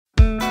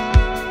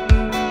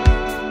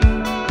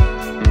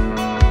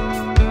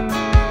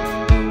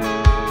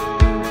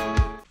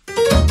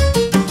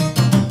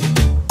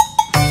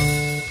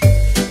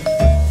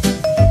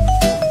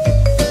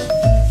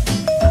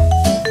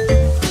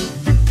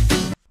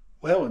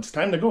Well, it's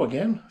time to go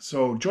again,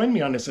 so join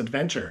me on this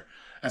adventure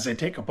as I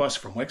take a bus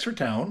from Wexford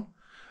town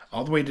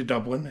all the way to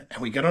Dublin,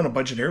 and we get on a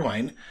budget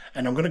airline,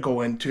 and I'm going to go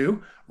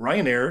into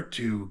Ryanair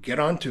to get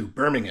on to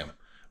Birmingham.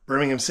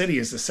 Birmingham City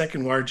is the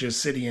second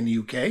largest city in the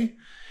UK.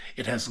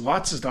 It has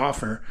lots to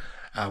offer.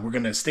 We're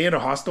going to stay at a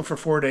hostel for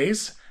 4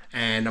 days,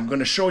 and I'm going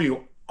to show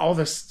you all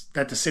this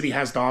that the city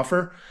has to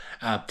offer.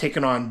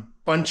 Taking on a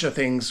bunch of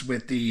things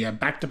with the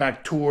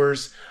back-to-back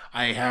tours.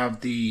 I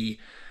have the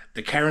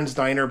Karen's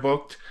Diner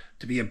booked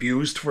to be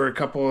abused for a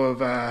couple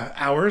of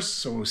hours,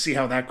 so we'll see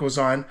how that goes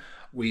on.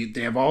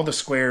 They have all the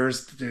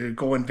squares to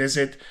go and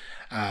visit.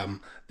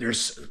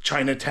 There's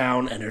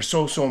Chinatown, and there's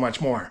so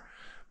much more.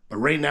 But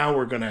right now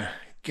we're gonna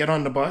get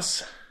on the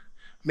bus,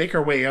 make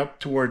our way up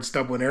towards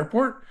Dublin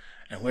Airport,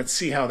 and let's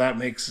see how that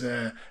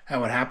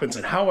how it happens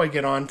and how I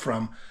get on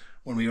from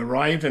when we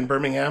arrive in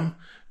Birmingham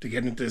to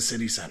get into the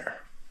city center.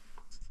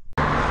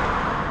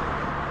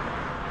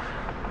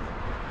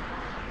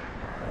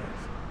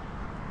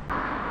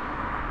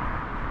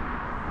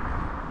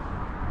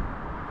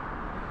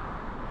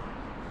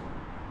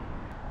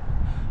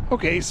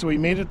 Okay, so we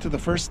made it to the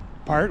first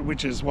part,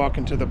 which is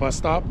walking to the bus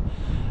stop.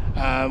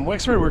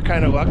 Wexford, we're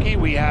kind of lucky.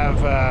 We have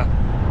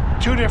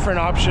two different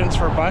options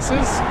for buses.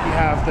 We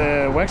have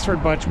the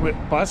Wexford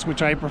bus,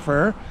 which I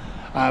prefer.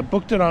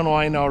 Booked it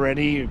online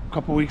already a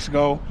couple weeks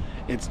ago.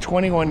 It's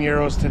 21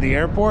 euros to the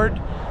airport.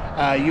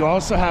 You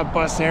also have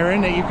Bus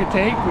Erin that you could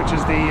take, which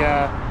is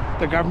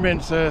the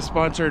government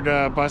sponsored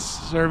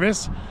bus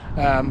service.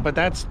 But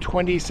that's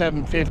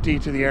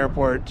 27.50 to the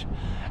airport.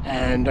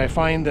 And I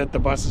find that the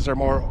buses are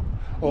more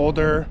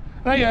older.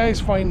 I always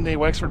find the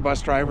Wexford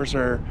bus drivers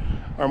are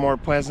more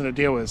pleasant to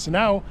deal with. So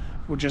now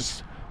we'll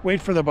just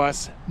wait for the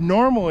bus.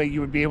 Normally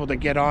you would be able to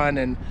get on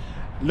and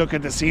look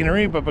at the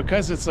scenery, but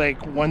because it's like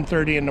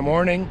 1:30 in the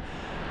morning,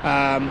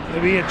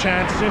 it'll be a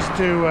chance just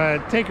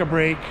to take a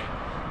break,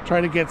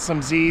 try to get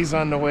some Z's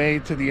on the way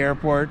to the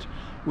airport.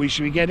 We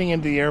should be getting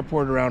into the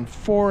airport around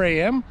 4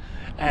 a.m.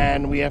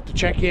 and we have to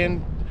check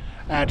in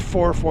at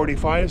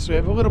 4:45, so we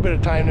have a little bit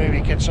of time to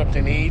maybe catch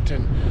something to eat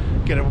and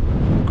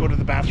go to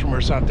the bathroom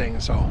or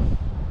something. So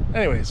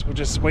anyways, we'll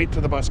just wait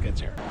till the bus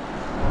gets here.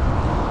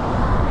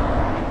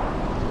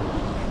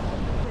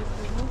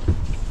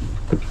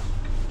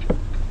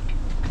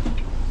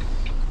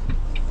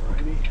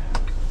 Alrighty.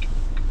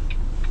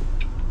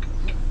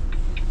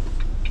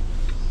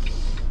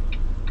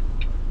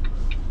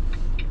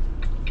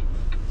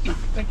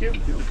 Thank you.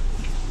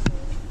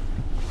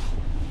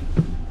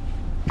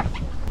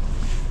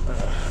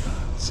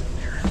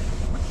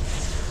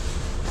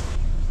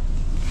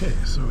 Okay,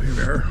 so here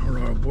we are, we're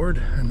all aboard,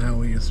 and now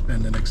we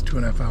spend the next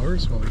 2.5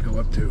 hours while we go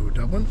up to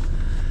Dublin,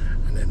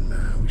 and then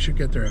we should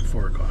get there at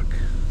 4 o'clock.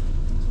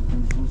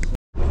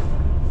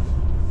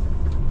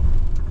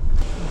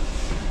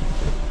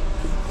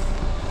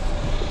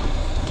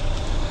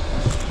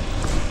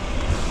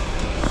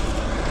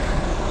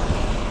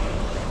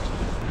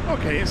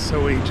 Okay,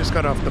 so we just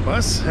got off the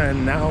bus,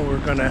 and now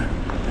we're gonna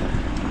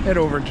head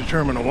over to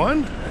Terminal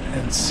 1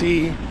 and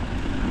see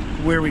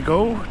where we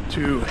go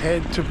to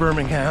head to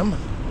Birmingham.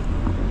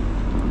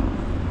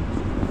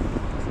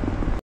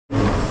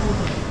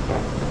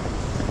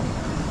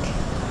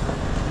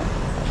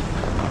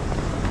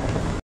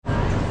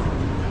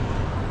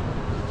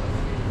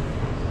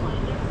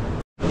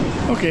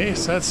 Okay,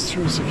 so that's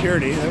through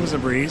security. That was a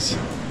breeze.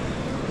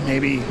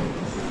 Maybe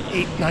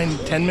 8, 9,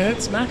 10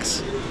 minutes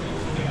max.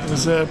 It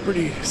was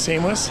pretty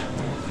seamless.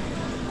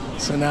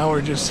 So now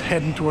we're just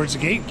heading towards the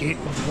gate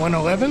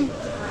 111,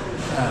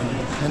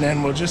 and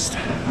then we'll just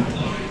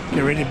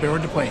get ready to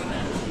board the plane.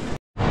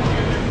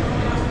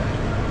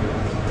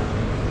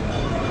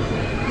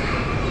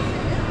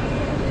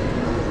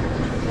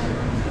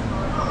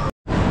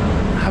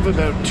 I have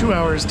about 2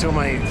 hours till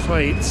my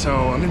flight,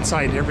 so I'm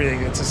inside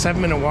everything. It's a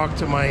 7-minute walk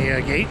to my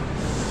gate,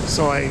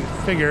 so I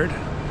figured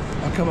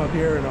I'll come up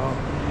here and I'll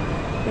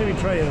maybe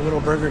try a little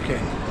Burger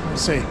King. We'll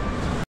see.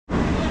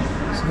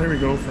 So there we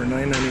go. For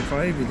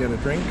 $9.95 you get a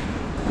drink,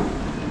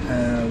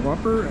 a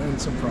Whopper,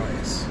 and some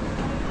fries.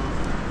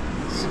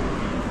 So,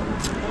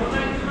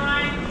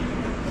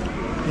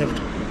 you have a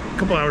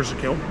couple hours to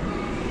kill,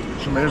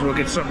 so might as well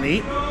get something to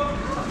eat. Go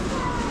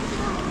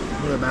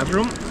to the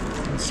bathroom.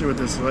 Let's see what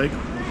this is like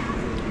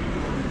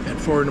at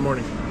 4 in the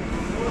morning.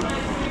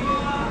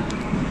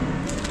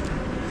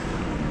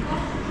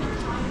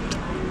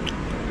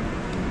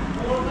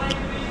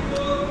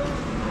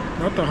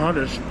 Not the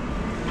hottest.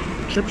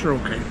 Chips are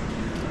okay.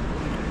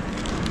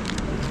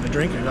 The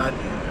drink, I got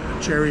a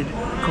cherry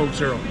Coke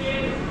Zero.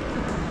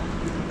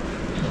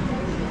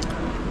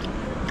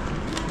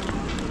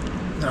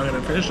 Now I'm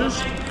gonna finish this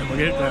and we'll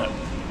get that.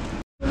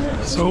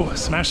 So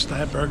smashed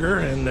that burger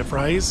and the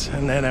fries,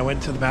 and then I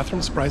went to the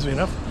bathroom. Surprisingly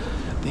enough,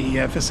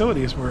 the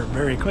facilities were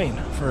very clean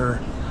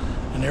for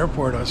an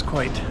airport. I was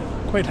quite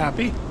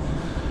happy.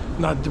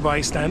 Not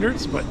Dubai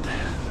standards, but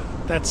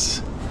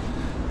that's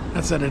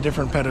at a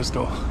different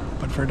pedestal.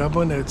 But for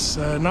Dublin, it's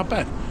not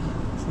bad.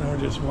 So now we're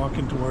just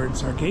walking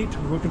towards our gate.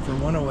 We're looking for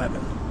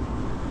 111.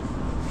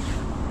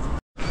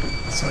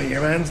 So Well,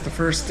 your man's the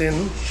first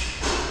in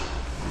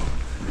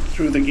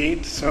through the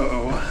gate,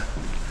 so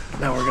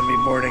now we're going to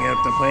be boarding out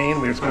the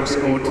plane. We were supposed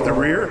to go to the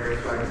rear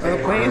of the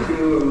plane.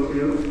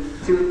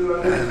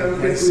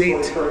 My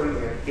seat.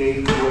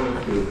 Please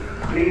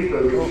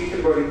proceed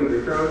to boarding to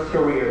the front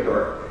showing your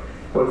door.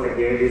 Once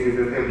again, this is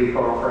a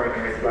 74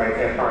 Primark flight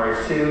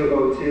FR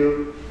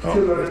 202.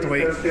 Oh, we have to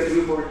wait.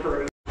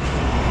 Okay.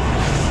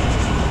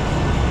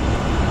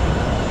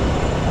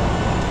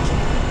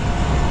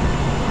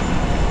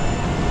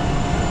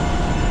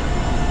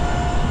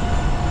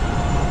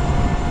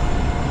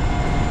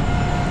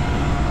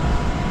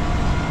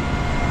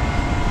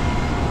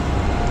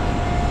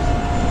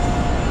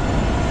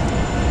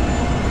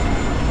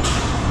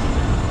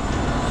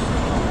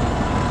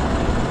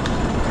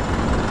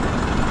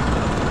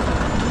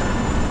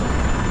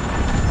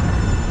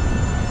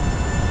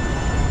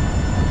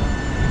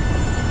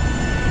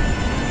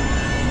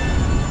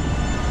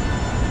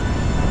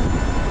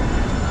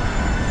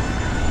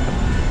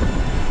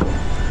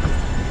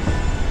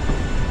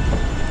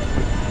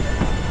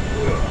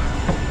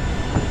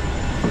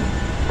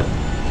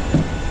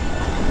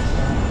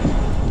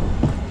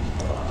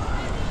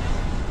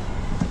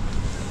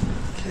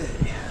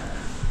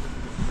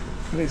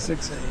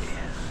 26A.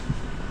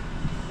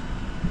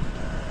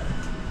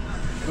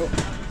 Go.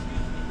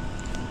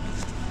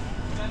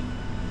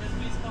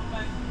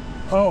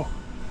 Oh.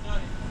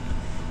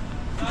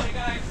 Sorry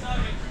guys,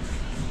 sorry.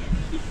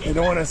 They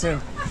don't want us in.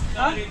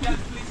 Sorry,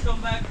 just please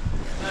come back.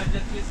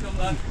 Just please come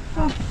back.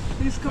 Oh,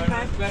 please come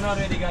back. We're not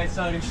ready guys,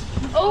 sorry.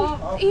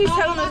 Oh, he's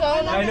telling us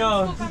all. I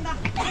know.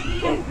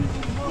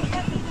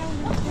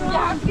 You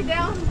have to get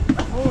down.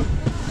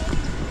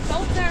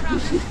 Don't stare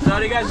around.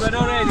 Sorry guys, we're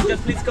not ready.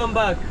 Just please come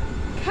back.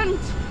 Can't.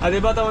 At the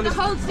bottom of The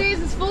the... whole stage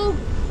is full.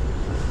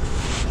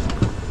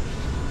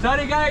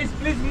 Sorry guys,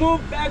 please move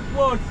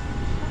backwards.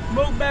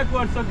 Move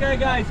backwards, okay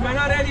guys? We're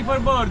not ready for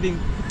boarding.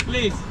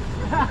 Please.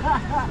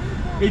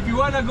 If you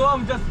wanna go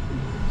home, just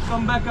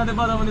come back at the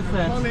bottom of the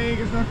steps.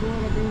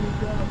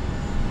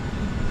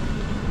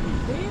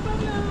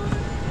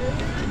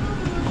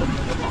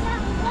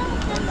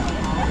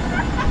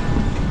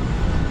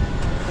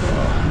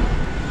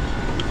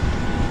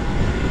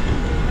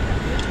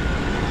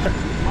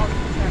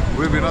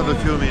 We'll be another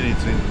few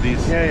minutes in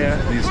this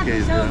this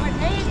case. Yeah.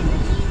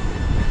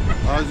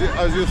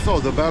 As you saw,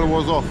 the bell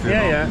was off. You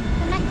know? Yeah.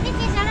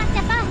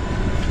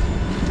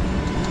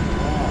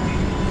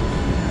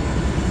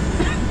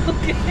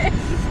 Okay.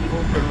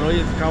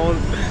 It's cold.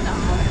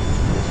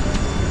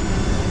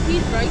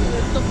 He's right,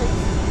 there's stuff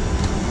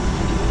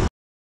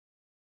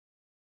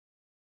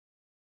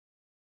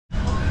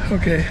up.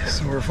 Okay,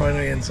 so we're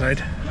finally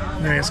inside.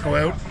 Now let's go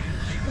out,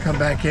 come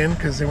back in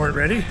because they weren't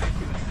ready.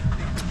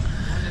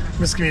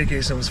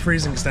 Miscommunication. It was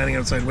freezing standing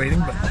outside waiting,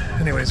 but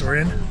anyways, we're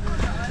in.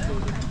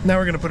 Now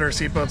we're going to put our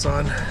seatbelts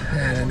on,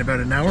 and in about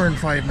an hour and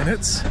 5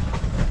 minutes,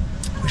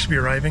 we should be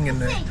arriving in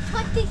the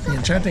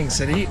enchanting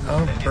city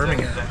of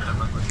Birmingham.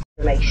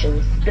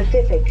 Information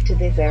specific to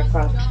this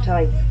aircraft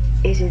type.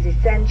 It is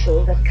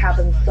essential that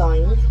cabin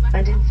signs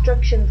and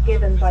instructions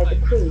given by the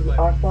crew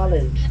are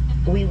followed.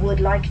 We would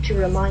like to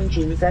remind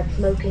you that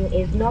smoking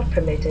is not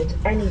permitted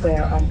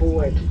anywhere on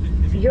board.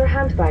 Your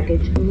hand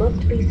baggage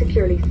must be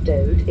securely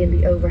stowed in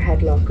the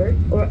overhead locker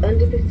or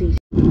under the seat.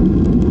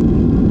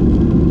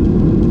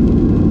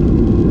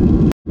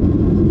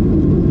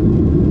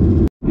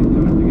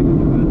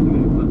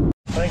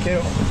 Thank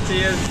you.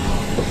 Cheers.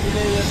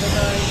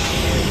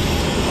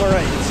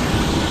 Alright,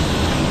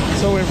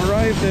 so we've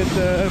arrived at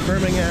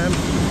Birmingham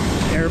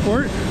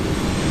Airport.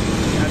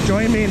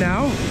 Join me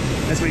now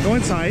as we go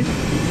inside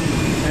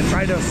and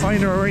try to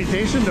find our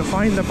orientation to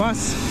find the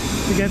bus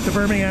to get to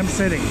Birmingham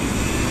City.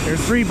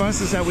 There's 3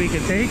 buses that we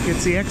can take.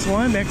 It's the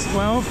X1,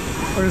 X12,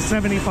 or the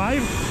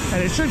 75,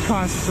 and it should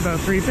cost us about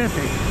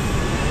 $3.50.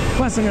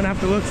 Plus I'm going to have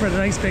to look for the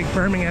nice big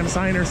Birmingham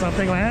sign or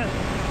something like that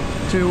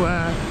to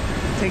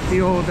take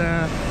the old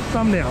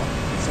thumbnail.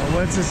 So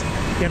let's just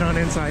get on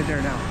inside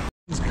there now.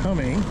 It's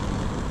coming.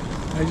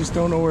 I just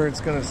don't know where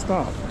it's going to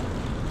stop.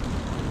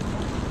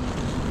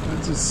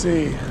 Let's just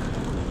see.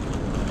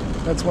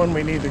 That's one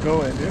we need to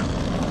go into.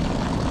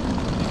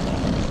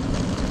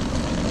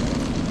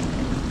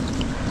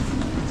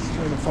 Just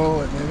trying to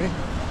follow it maybe.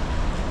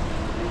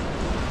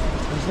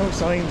 There's no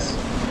signs.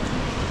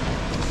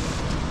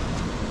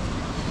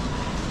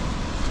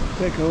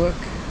 Take a look.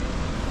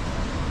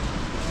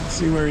 Let's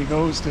see where he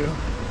goes to.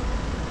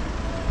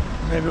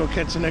 Maybe we'll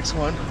catch the next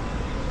one.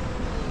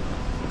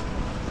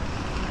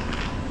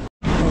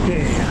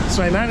 Okay,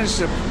 so I managed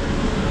to...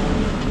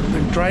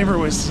 The driver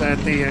was at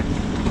the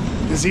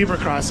zebra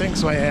crossing,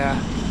 so I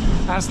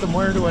asked him,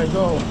 where do I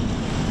go?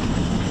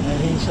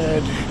 And he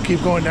said,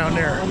 keep going down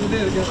there.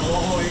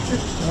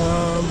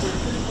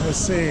 Let's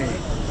see.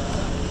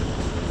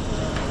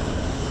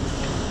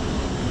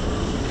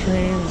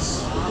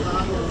 Trains,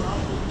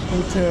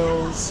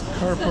 hotels,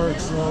 car park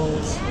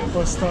zones,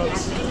 bus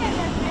stops.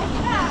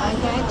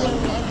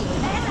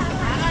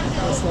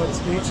 Bus stops,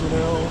 beach and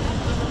L.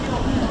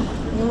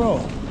 I don't know.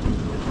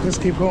 Just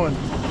keep going.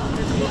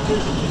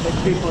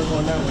 People are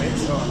going that way,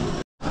 so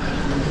I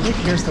think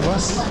here's the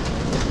bus.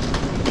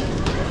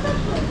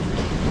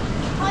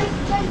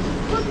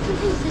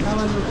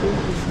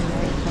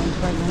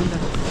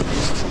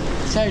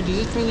 Sorry, does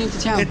this bring you into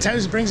town?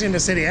 It brings you into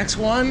city.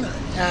 X1,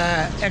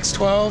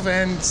 X12,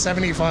 and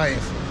 75.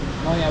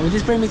 Oh yeah, will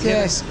this bring me to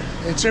Yes,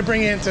 it should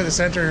bring you into the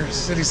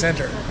city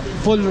center.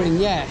 full ring?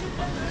 Yeah.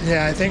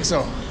 Yeah, I think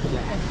so.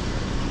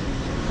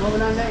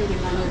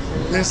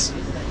 This.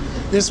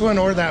 This one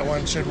or that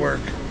one should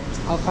work.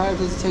 How far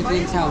does it take you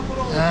into town?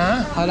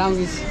 Huh? How long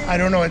is? I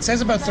don't know. It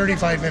says about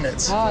 35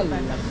 minutes. Oh,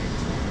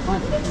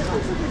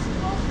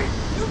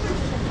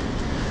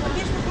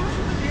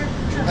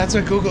 That's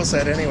what Google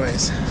said,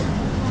 anyways.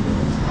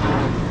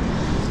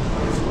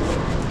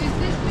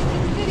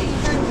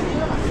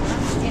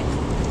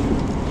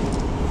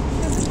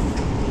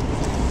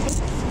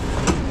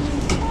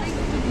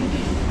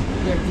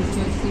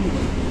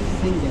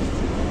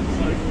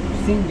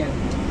 Single.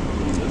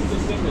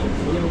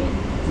 Yeah,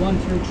 1,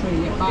 2,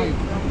 3, 5.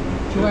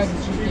 2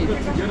 items, 3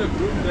 kids. Get a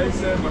group day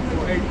saver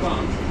for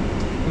 £8.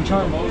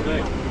 Return. All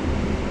day.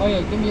 Oh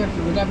yeah, give me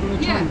would that be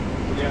return?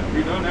 Yeah,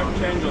 we don't have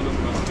change on this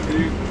bus.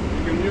 You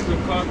can use the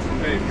card to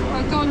pay if you want.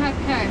 I don't have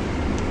cash.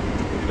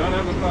 You don't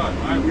have a card.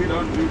 We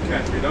don't do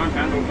cash. We don't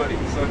handle money,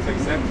 so it's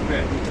exempt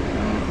fare.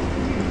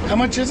 How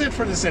much is it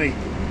for the city?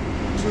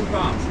 £2.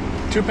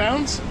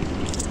 £2?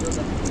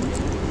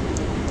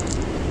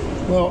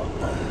 Well,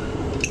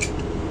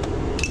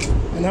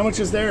 and how much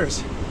is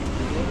theirs?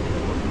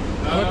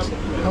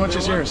 How much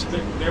is yours?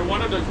 They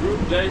wanted a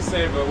group day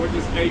saver, which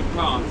is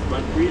 £8,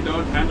 but we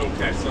don't handle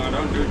cash, so I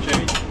don't do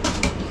change.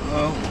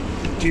 Oh,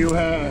 do you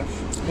have?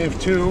 I have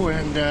 2,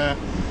 and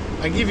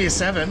I give you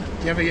 7. Do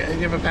you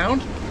have a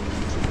pound?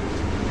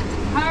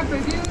 Harper,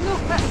 do you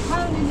look at a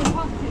pound in your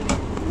pocket?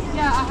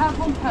 Yeah, I have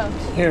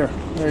 £1. Here,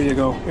 there you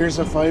go. Here's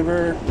a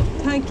 $5,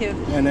 Thank you.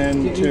 and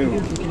then 2.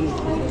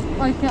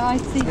 Okay, I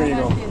see. There you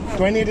go.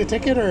 Do I need a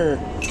ticket or?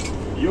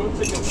 Your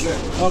ticket's there.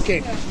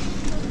 Okay.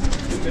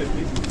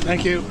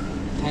 Thank you.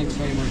 Thanks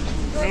very much.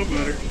 No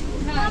butter.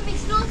 Mom,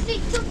 it's not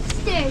fixed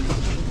upstairs.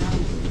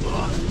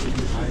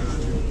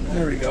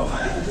 There we go.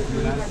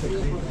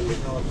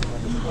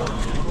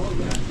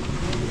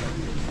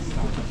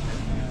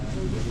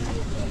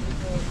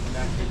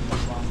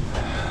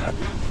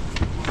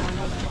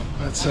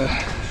 That's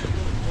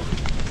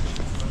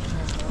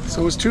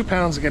so it was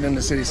 £2 to get in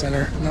the city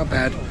center. Not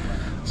bad.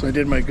 So I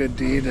did my good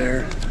deed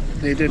there.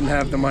 They didn't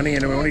have the money,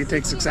 and it only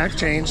takes exact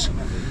change.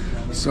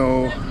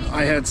 So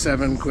I had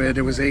 £7.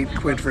 It was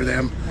 £8 for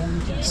them.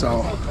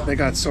 So they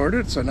got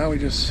sorted. So now we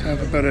just have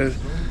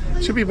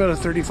should be about a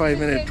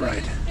 35-minute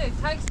ride.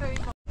 Thanks very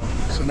much.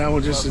 So now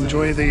we'll just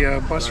enjoy the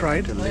bus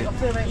ride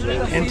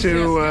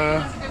into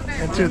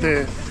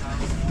the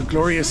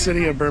glorious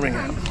city of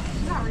Birmingham.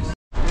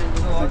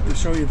 I'd like to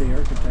show you the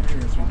architecture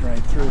as we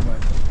drive through,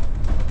 but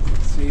you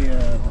can see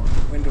the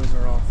windows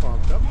are all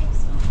fogged up.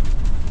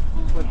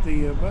 But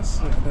the bus,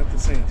 I have to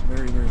say, it's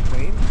very, very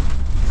clean.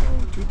 So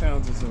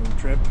 £2 is a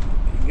trip.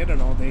 You can get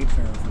an all-day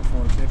fare for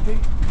 $4.50,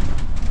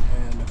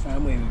 and a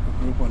family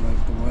group one,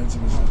 like the ones,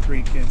 it was the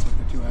 3 kids with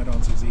the 2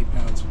 adults, is £8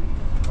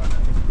 for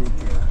the group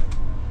fare.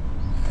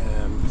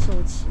 So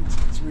it's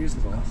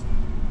reasonable,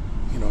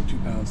 you know,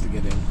 £2 to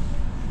get in.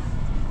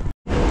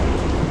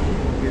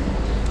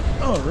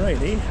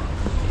 Alrighty.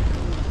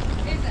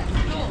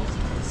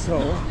 So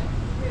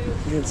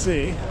you can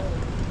see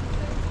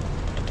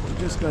we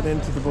just got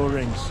into the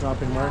Bullring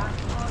shopping mart.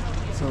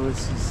 So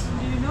this is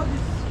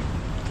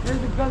the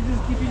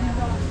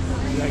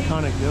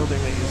iconic building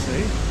that you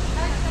see.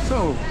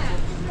 So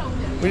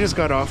we just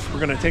got off. We're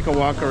gonna take a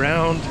walk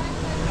around.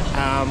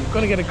 I'm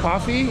gonna get a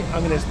coffee.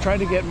 I'm gonna try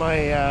to get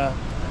my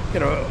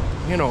get a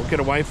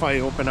Wi-Fi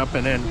open up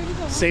and then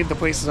save the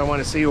places I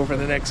want to see over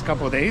the next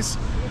couple of days.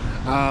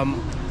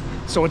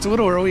 So it's a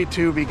little early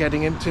to be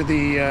getting into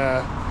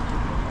the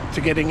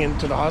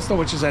hostel,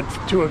 which is at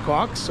 2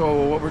 o'clock. So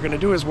what we're going to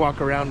do is walk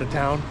around the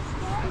town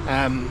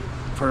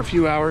for a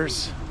few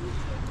hours,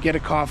 get a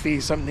coffee,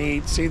 something to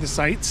eat, see the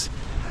sights,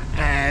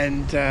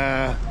 and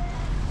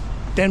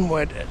then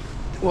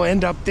we'll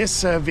end up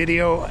this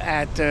video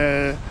at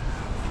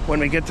when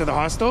we get to the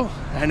hostel,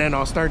 and then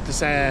I'll start the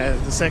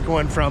second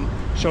one from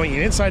showing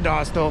you inside the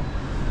hostel,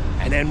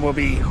 and then we'll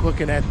be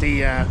looking at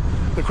the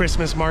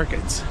Christmas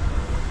markets.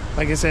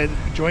 Like I said,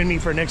 join me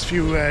for next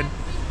few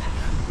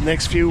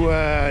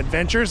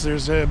adventures.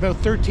 There's about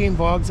 13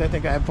 vlogs I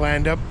think I have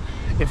planned up.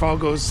 If all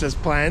goes as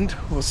planned,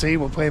 we'll see.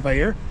 We'll play by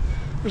ear.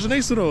 There's a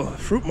nice little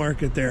fruit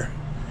market there.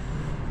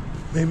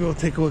 Maybe we'll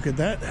take a look at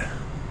that.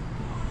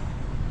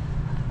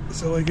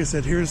 So like I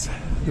said, here's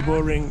the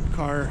Bullring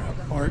Car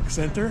Park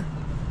Center.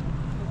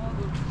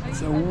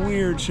 It's a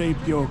weird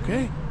shaped yoke,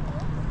 eh?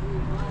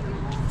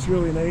 It's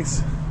really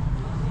nice.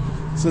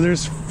 So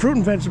there's fruit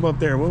and vegetable up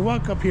there. We'll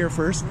walk up here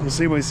first. We'll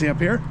see what we see up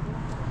here.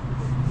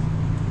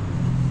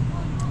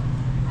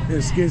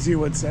 This gives you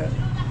what's that.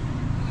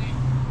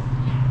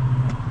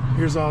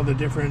 Here's all the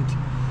different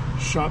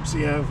shops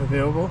you have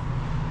available.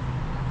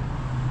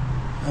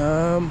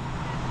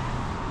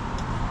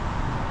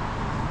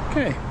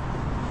 Okay.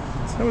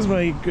 So that was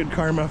my good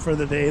karma for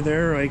the day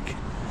there. Like,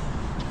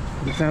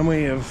 the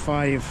family of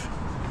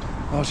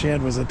 5, all she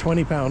had was a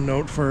 £20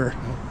 note for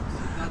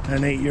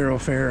an €8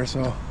 fare,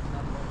 so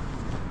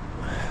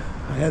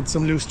I had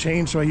some loose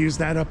change, so I used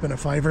that up in a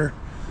 £5.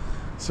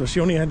 So she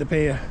only had to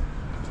pay a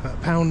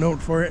 £1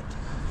 note for it.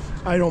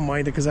 I don't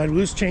mind it because I had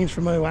loose change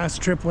from my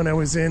last trip when I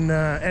was in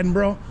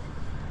Edinburgh.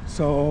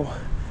 So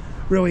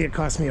really it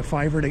cost me a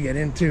 £5 to get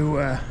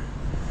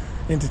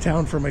into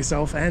town for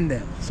myself and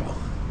them. So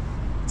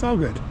it's all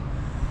good.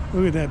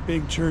 Look at that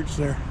big church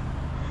there.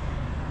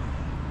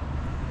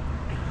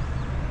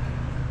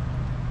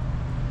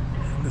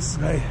 And this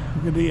guy,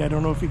 look at the, I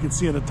don't know if you can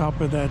see at the top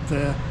of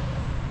that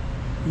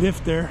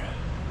lift there.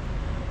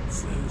 It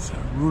says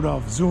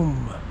Rudolph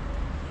Zoom.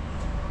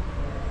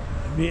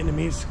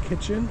 Vietnamese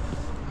kitchen.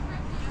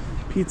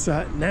 Pizza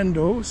Hut,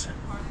 Nando's.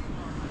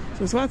 So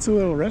there's lots of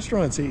little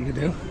restaurants that you can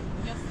do.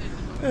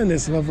 And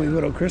this lovely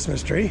little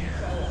Christmas tree.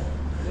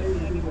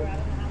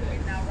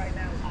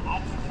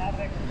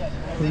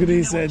 Look at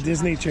these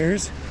Disney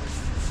chairs.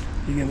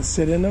 You can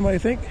sit in them, I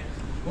think.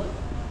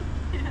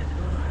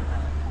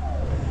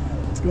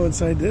 Let's go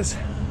inside this.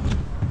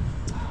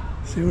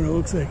 See what it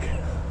looks like.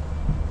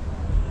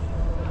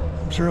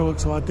 I'm sure it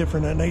looks a lot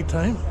different at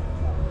nighttime.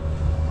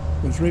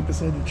 It's right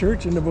beside the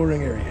church in the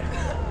boating area.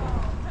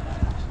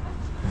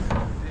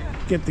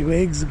 Get the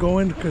legs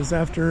going because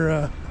after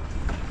a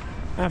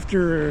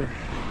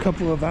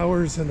couple of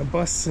hours in a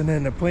bus and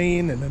then a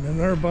plane and then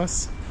another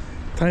bus,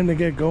 time to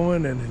get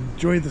going and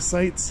enjoy the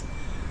sights.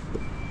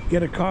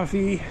 Get a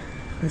coffee.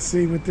 Let's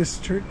see what this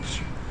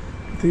church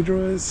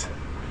cathedral is.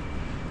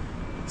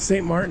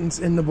 St. Martin's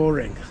in the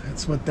Bullring.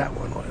 That's what that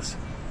one was.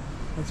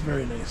 That's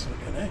very nice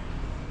looking, eh?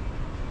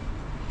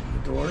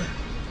 The door.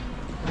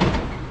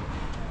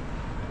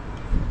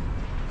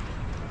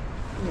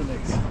 Very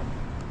nice.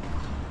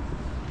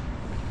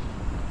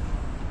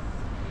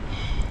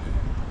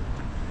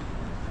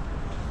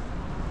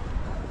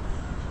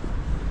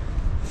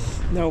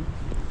 Now,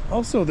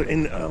 also,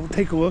 I'll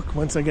take a look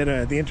once I get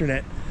the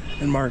internet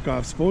and mark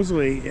off.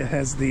 Supposedly, it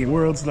has the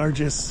world's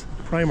largest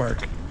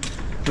Primark,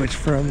 which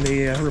from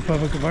the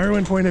Republic of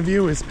Ireland point of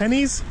view is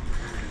pennies,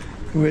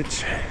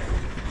 which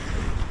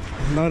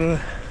a lot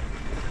of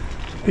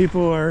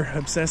people are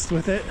obsessed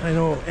with it. I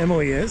know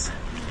Emily is.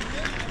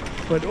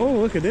 But, oh,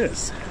 look at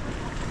this.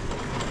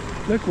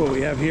 Look what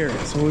we have here.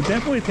 So we'll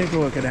definitely take a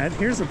look at that.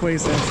 Here's a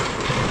place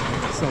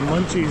that's some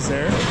munchies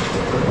there.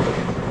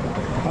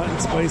 Hot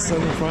and spiced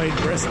southern fried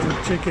breasted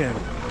chicken.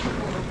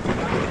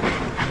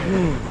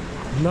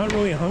 I'm not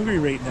really hungry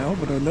right now,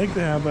 but I'd like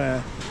to have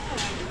a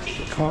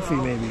coffee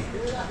maybe.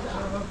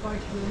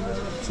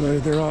 So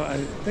they're all, I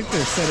think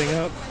they're setting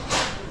up.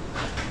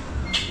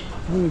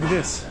 Oh, look at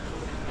this.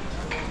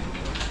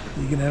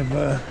 You can have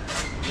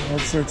all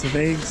sorts of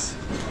eggs,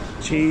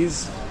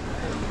 cheese.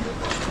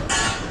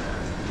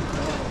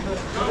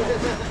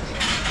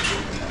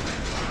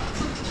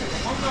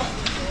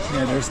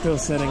 Yeah, they're still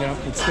setting up.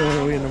 It's still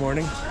early in the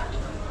morning.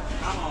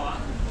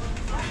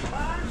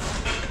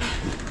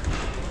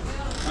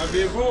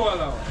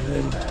 And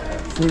then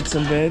fruits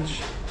and veg.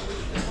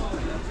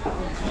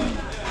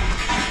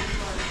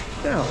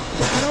 Now,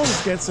 I can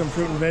always get some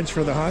fruit and veg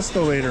for the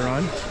hostel later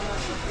on.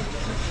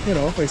 You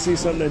know, if I see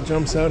something that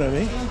jumps out at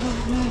me.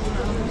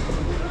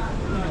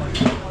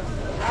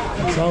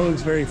 This all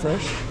looks very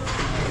fresh.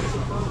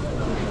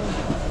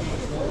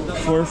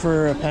 4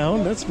 for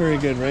 £1. That's very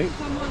good, right?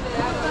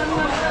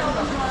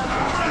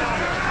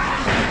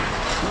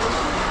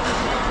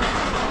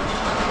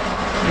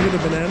 Look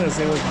at the bananas.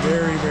 They look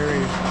very, very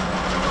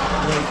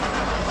light.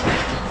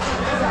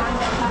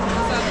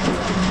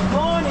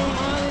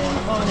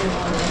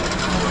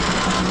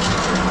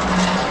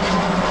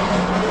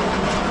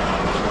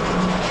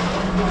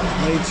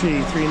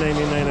 Lychee,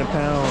 $3.99 a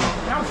pound.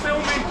 No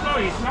filming,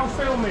 please. No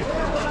filming.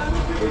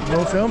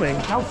 No filming?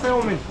 No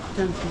filming.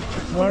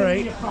 All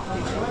right.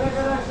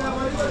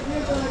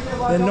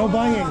 Then no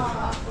buying.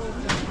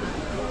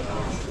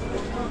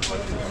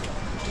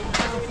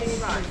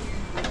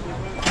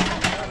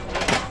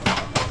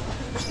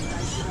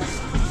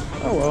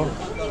 Oh well.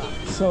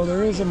 So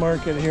there is a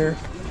market here.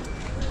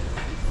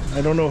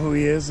 I don't know who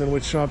he is and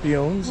which shop he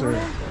owns,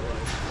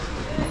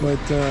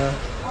 but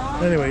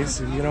anyways,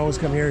 you can always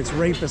come here. It's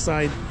right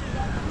beside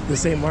the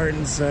St.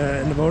 Martin's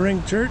in the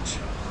Bullring Church.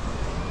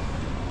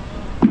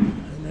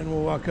 And then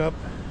we'll walk up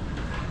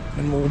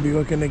and we'll be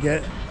looking to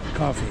get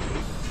coffee.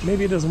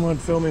 Maybe he doesn't want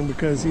filming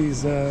because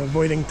he's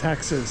avoiding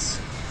taxes.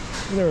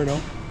 You never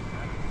know.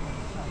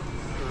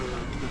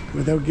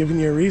 Without giving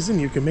you a reason,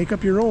 you can make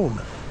up your own.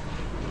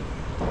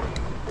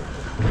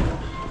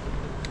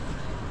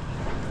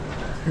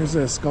 Here's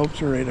a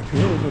sculpture right up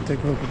here. We'll go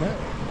take a look at that.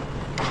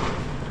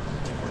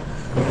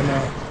 And,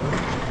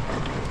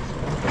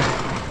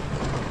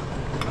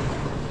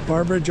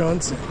 Barbara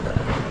Johnson.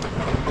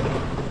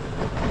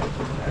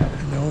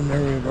 No,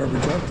 Mary Barbara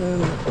Johnson.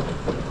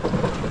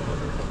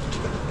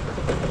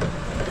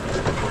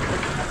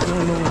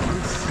 Don't know what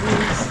this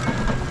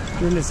is.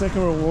 During the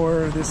Second World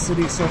War, this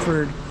city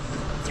suffered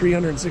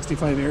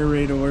 365 air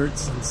raid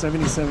alerts and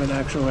 77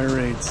 actual air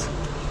raids.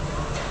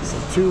 So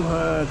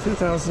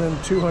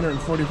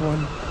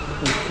 2,241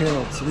 were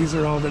killed. So these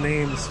are all the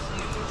names.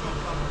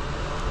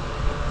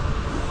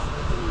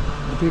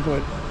 The people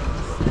that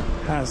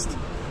passed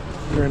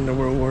during the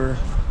World War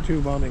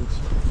II bombings.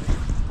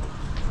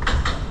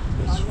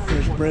 There's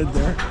fresh bread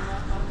there.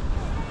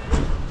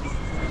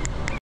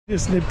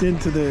 Just nipped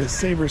into the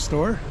Sabre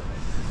store.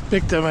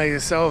 Picked up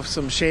myself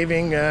some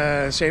shaving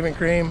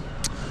cream,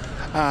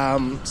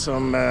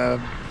 some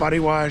body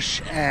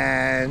wash,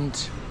 and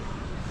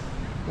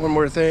one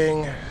more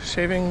thing,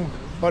 shaving,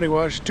 body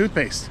wash,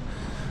 toothpaste.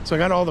 So I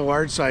got all the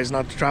large size,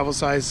 not the travel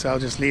size, so I'll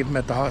just leave them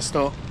at the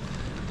hostel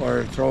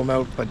or throw them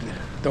out. But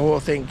the whole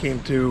thing came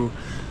to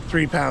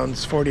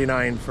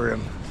 £3.49 for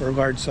him, for a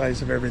large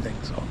size of everything.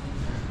 So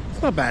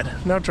it's not bad.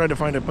 Now try to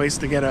find a place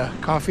to get a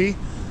coffee,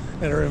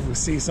 and or if we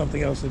see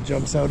something else that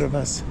jumps out of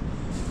us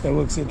that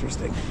looks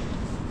interesting.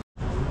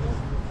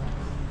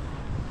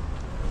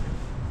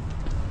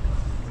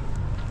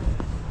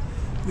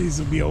 These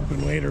will be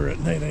open later at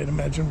night, I'd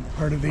imagine,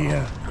 part of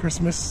the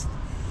Christmas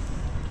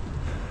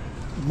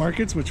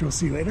markets, which we'll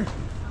see later.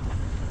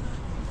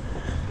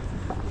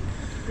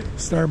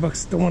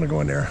 Starbucks, don't want to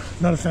go in there.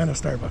 Not a fan of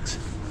Starbucks.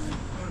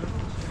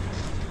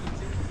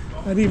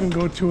 I'd even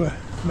go to a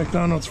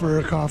McDonald's for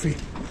a coffee,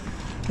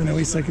 and at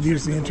least I could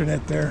use the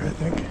internet there, I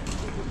think.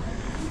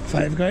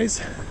 Five Guys.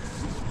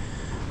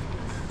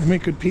 They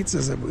make good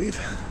pizzas, I believe.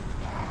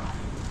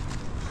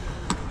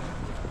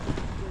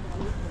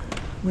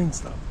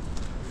 Wingstop.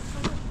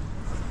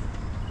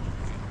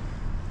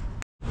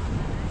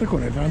 Look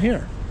what I found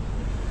here.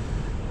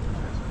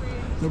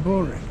 The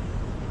bull ring.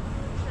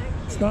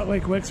 It's not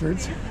like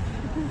Wexford's.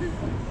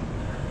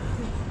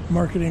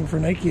 Marketing for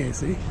Nike, I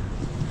see.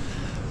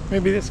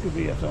 Maybe this could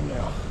be a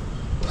thumbnail.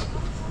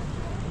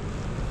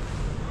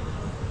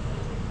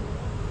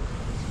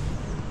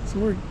 So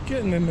we're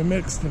getting in the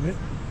midst of it.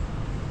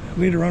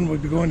 Later on we'll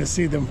be going to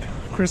see the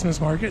Christmas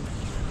market.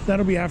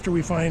 That'll be after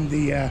we find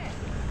the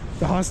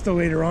hostel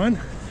later on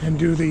and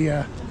do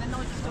the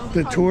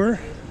tour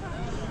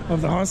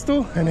of the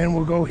hostel, and then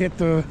we'll go hit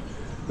the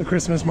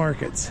Christmas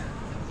markets.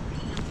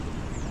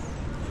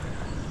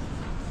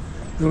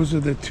 Those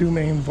are the two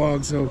main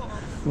vlogs that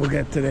we'll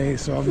get today.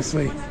 So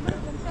obviously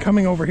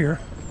coming over here,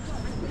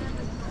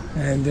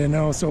 and then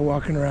also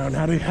walking around.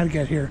 How to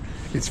get here.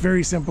 It's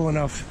very simple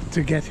enough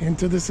to get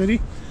into the city,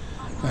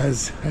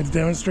 as I've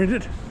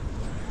demonstrated.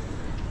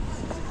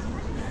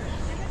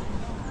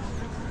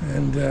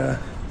 And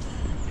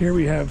here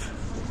we have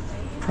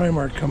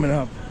Primark coming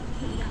up.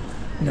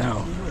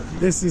 Now,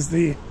 this is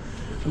the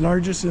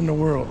largest in the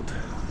world,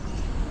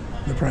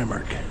 the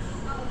Primark.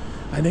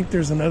 I think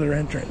there's another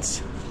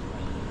entrance,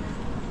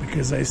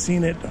 because I've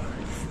seen it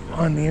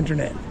on the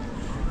internet.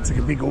 It's like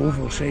a big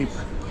oval shape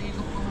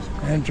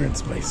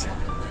entrance place.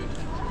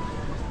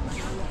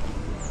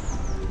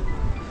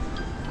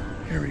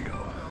 Here we go.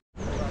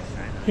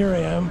 Here I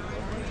am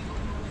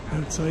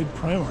outside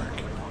Primark.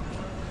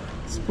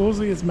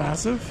 Supposedly it's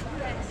massive.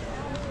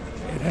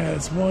 It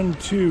has 1,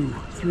 2,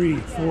 3,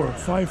 4,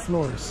 5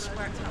 floors.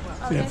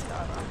 So you have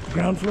the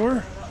ground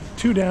floor,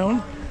 2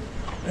 down,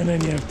 and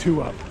then you have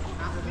 2 up.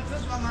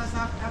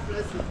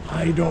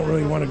 I don't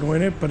really want to go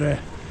in it, but a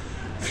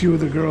few of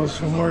the girls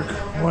from work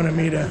wanted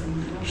me to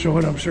show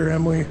it. I'm sure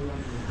Emily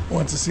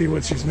wants to see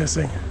what she's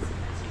missing.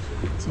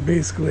 So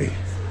basically,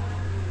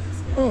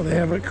 oh, they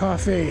have a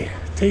cafe,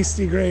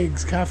 Tasty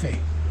Greg's Cafe.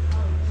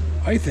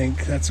 I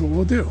think that's what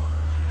we'll do.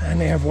 And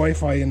they have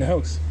Wi-Fi in the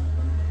house.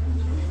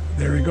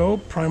 There we go,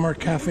 Primark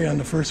Cafe on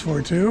the first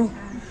floor too.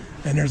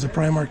 And there's a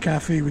Primark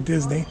Cafe with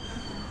Disney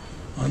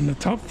on the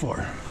top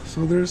floor.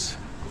 So there's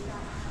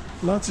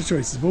lots of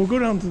choices. But we'll go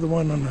down to the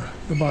one on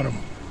the bottom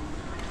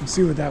and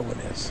see what that one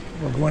is.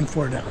 We'll go 1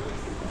 floor down.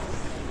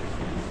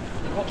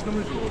 What's the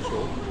resort?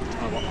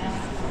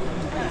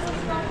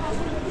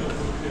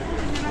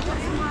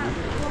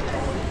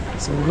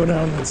 So we'll go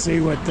down and see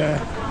what the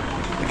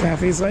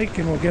cafe's like,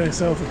 and we'll get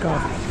ourselves a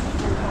coffee.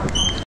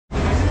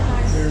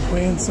 They're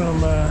playing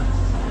some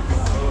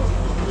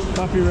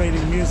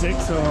copyrighted music,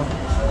 so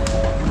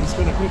I'm just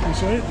going to quickly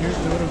show it. Here's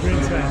the little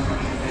Greg's van.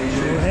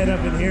 So we'll head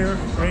up in here.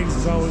 Greg's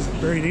is always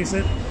very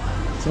decent.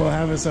 So we'll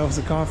have ourselves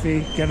a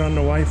coffee, get on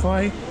the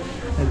Wi-Fi,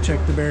 and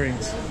check the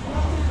bearings.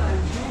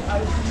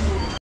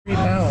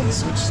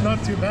 £3, which is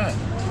not too bad.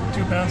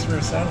 £2 for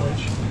a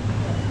sandwich.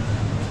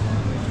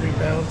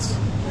 £3.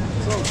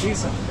 So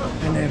decent.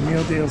 And they have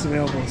meal deals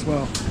available as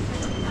well.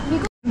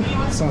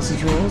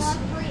 Sausage rolls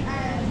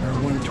are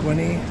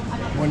 $1.20,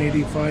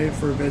 $1.85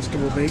 for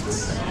vegetable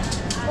bakes,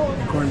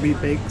 and corned beef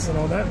bakes and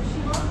all that.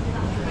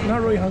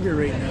 Not really hungry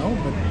right now,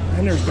 but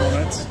and there's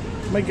donuts.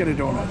 Might get a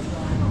donut.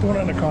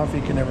 Donut and a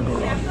coffee can never go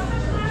wrong.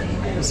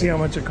 We'll see how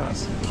much it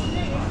costs.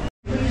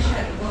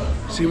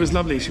 She was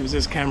lovely. She was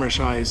just camera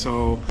shy,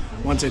 so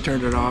once I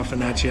turned it off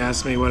and that, she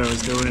asked me what I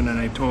was doing, and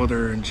I told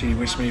her, and she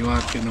wished me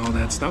luck and all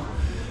that stuff.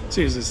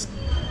 So was just,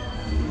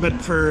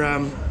 but for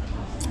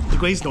the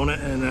glazed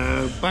donut and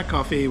black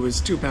coffee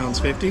was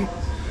 £2.50,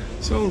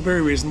 so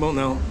very reasonable.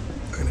 Now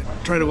I'm gonna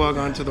try to log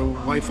on to the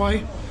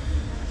Wi-Fi,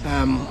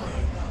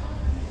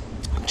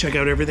 check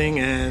out everything,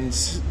 and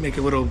make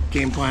a little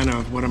game plan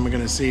of what I'm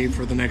gonna see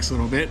for the next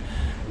little bit.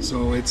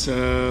 So it's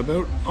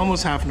about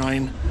almost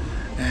 9:30,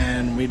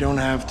 and we don't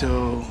have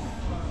till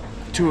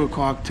 2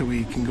 o'clock till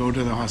we can go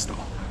to the hostel.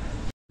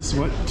 This is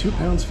what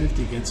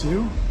 £2.50 gets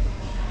you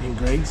in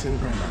Greg's in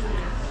Primark.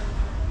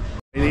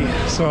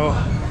 So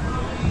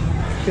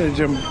gotta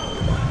jump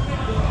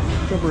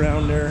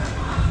around there.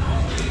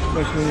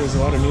 Luckily there's a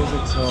lot of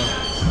music, so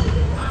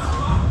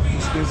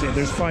excuse me.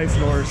 There's 5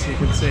 floors, you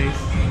could say.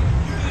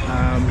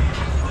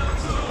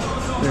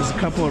 There's a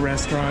couple of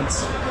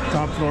restaurants.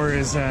 Top floor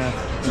is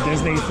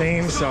Disney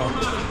theme, so.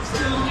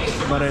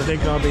 But I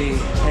think I'll be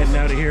heading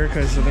out of here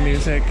because of the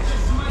music.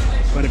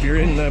 But if you're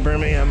in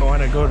Birmingham, I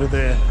want to go to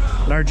the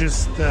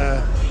largest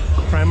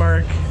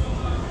Primark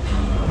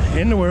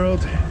in the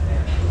world.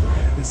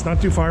 It's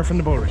not too far from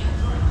the boat.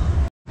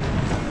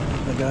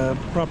 Like a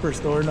proper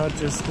store, not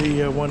just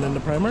the one in the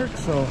Primark.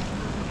 So,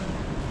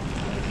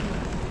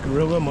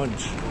 Gorilla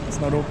Munch. It's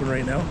not open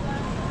right now.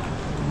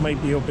 It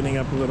might be opening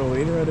up a little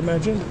later, I'd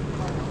imagine.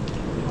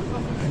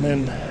 And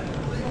then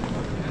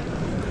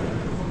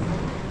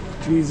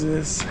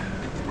Jesus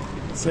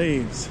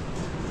Saves.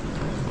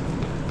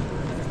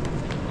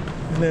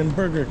 And then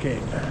Burger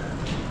King.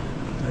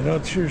 I'm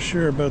not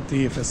sure about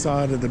the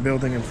facade of the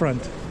building in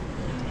front.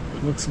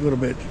 It looks a little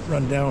bit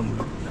run down,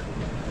 but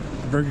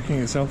the Burger King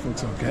itself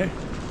looks okay.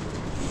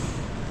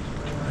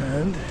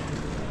 And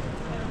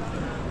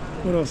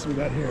what else we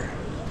got here?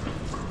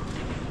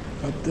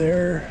 Up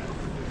there,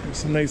 there's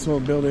some nice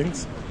old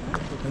buildings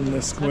in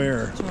the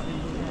square.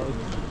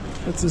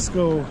 Let's just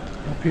go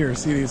up here,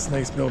 see these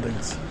nice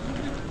buildings.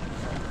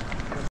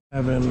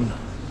 Haven't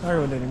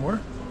Ireland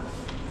anymore.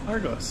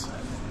 Argos.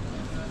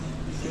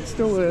 It's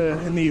still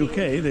in the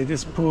UK. They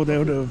just pulled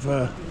out of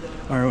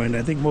Ireland.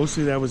 I think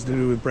mostly that was to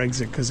do with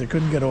Brexit because they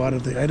couldn't get a lot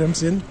of the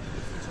items in.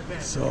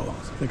 So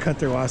they cut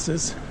their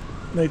losses.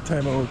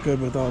 Nighttime will look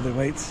good with all the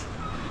lights.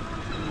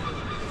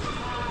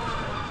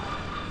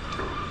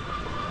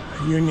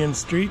 Union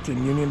Street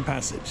and Union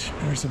Passage.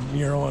 There's a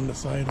mural on the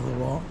side of the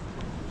wall.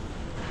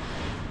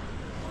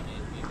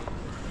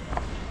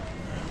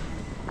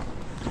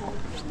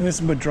 And this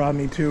is what drew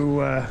me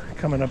to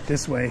coming up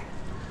this way.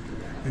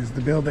 Is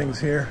the buildings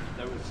here.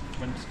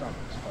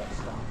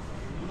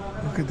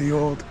 Look at the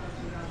old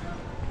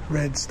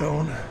red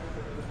stone.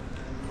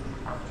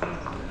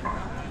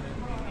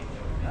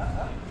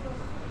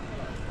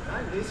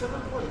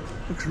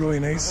 Looks really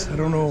nice. I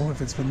don't know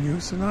if it's been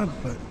used or not,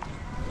 but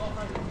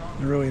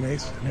they're really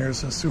nice. And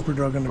there's a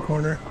Superdrug in the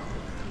corner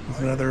with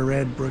another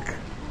red brick.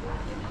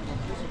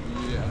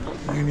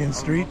 Union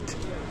Street.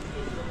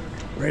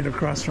 Right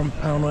across from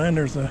Poundland,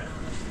 there's a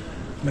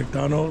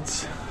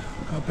McDonald's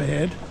up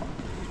ahead.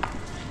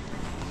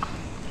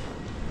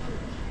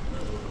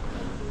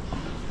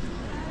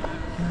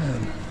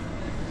 And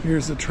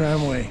here's the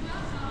tramway.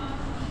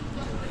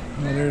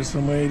 Oh, there's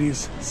some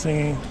ladies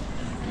singing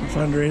and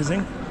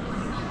fundraising.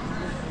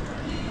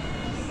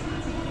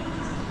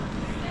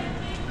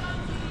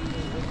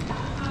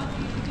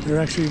 They're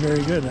actually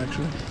very good,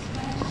 actually.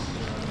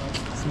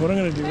 So what I'm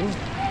going to do,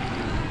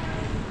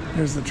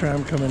 here's the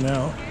tram coming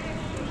now.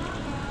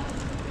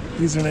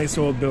 These are nice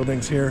old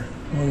buildings here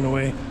along the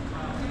way.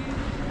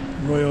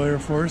 Royal Air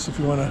Force, if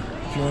you want to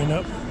join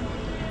up.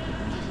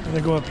 I'm going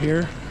to go up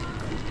here.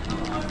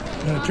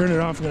 I'm going to turn it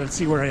off. I'm going to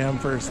see where I am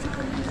first.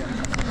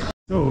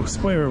 So,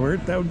 spoiler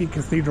alert, that would be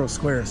Cathedral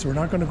Square. So we're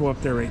not going to go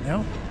up there right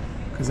now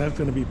because that's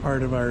going to be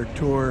part of our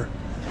tour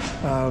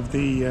of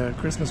the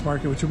Christmas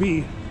market, which will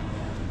be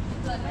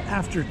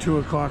after 2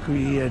 o'clock.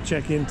 We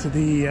check into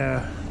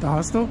the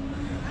hostel.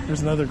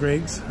 There's another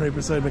Greg's right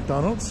beside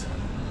McDonald's.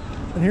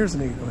 And here's a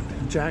neat one,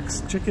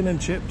 Jack's Chicken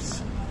and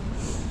Chips.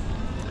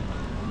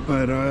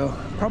 But I'll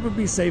probably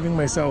be saving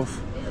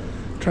myself.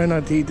 Try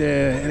not to eat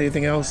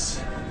anything else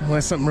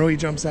unless something really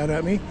jumps out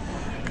at me,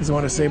 because I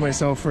want to save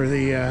myself for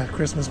the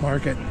Christmas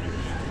market.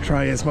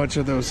 Try as much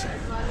of those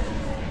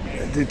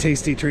the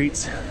tasty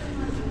treats.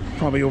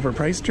 Probably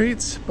overpriced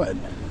treats, but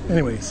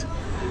anyways,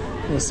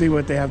 we'll see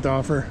what they have to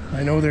offer.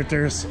 I know that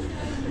there's,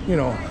 you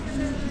know,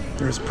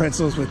 there's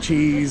pretzels with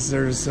cheese,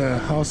 there's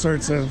all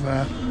sorts of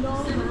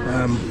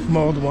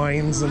mulled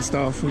wines and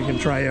stuff we can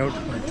try out,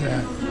 but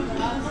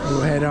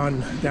we'll head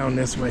on down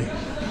this way.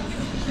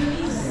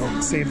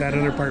 I'll save that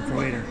other part for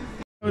later.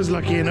 I was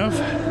lucky enough,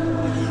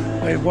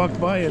 I walked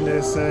by and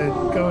this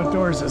go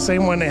outdoors, the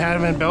same one they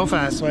have in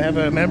Belfast, so I have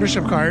a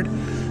membership card.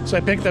 So I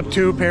picked up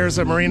 2 pairs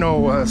of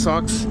merino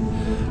socks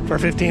for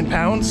 £15.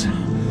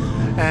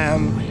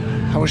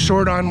 I was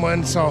short on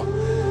one, so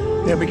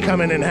they'll be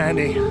coming in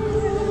handy.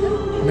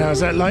 Now, is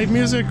that live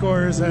music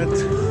or is that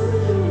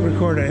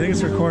recorded? I think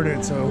it's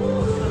recorded, so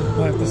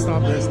I'll have to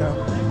stop this now.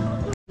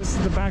 This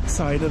is the back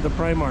side of the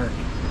Primark,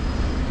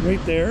 right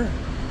there.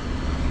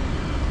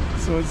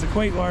 So it's a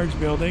quite large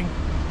building.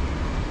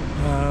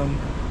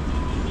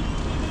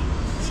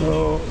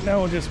 So now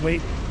we'll just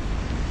wait.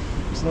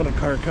 There's not a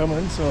car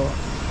coming, so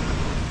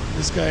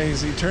this guy,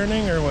 is he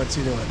turning or what's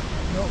he doing?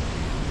 Nope.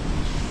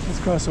 Let's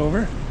cross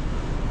over.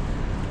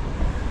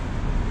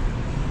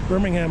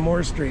 Birmingham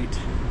Moore Street.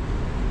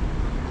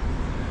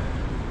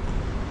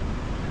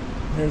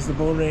 There's the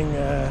building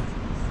as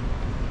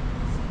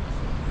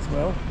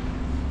well.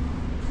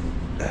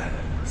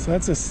 So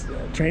that's a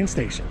train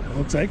station, it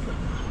looks like.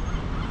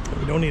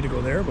 We don't need to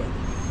go there, but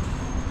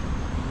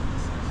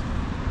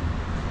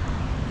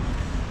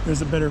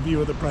there's a better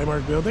view of the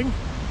Primark building.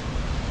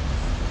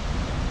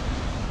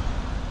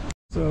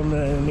 Some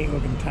neat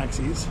looking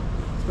taxis,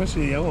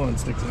 especially the yellow one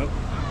sticks out.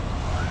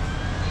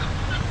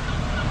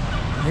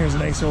 And here's a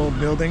nice old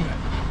building.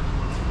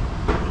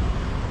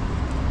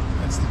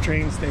 That's the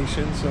train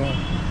station. So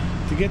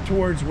to get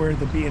towards where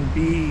the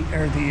B&B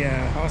or the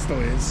hostel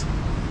is,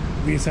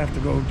 we just have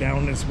to go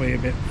down this way a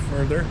bit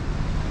further.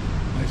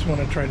 I just want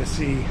to try to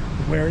see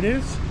where it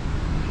is,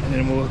 and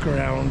then we'll look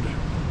around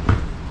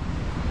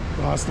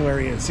the hostel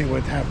area and see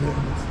what happened,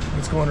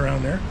 what's going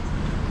around there.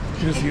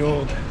 Here's the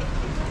old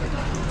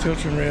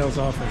Tilt and Rails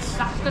office.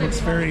 Looks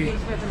very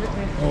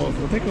old.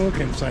 We'll take a look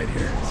inside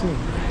here. See.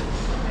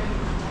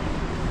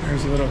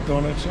 There's a little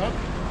donut shop.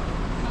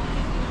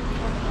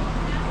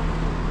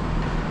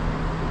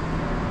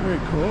 Very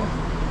cool.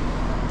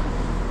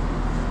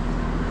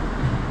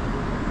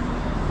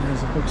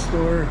 There's a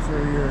bookstore for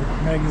your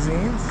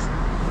magazines.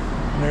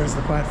 And there's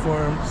the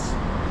platforms.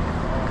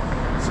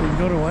 So you can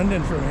go to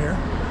London from here.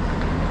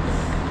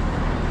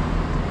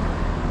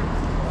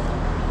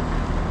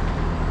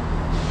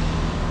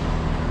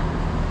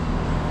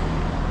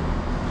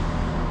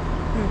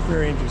 It's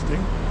very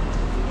interesting.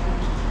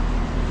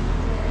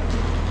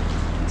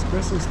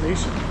 Espresso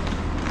station.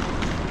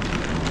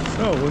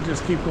 So we'll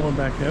just keep going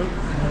back out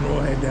and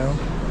we'll head down.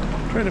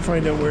 Try to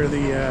find out where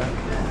the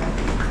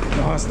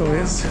hostel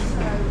is.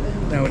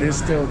 Now it is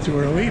still too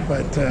early,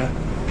 but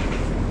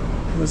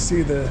let's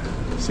see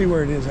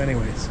where it is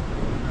anyways.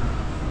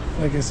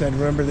 Like I said,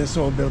 remember this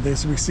old building.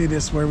 So we see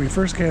this where we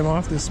first came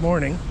off this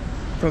morning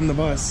from the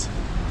bus.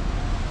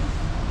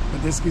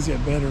 But this gives you a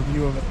better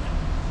view of it.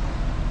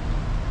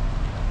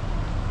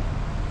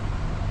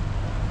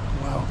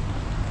 Wow.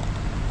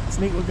 It's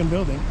a neat looking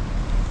building.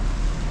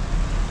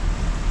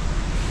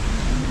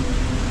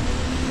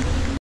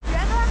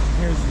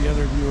 Here's the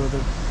other view of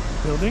the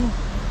building.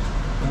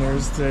 And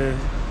there's the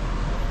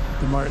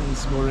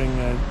Martin's Mooring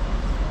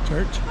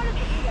Church.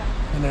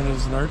 And then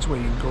there's an archway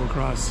you can go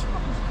across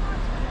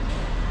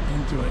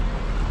into it.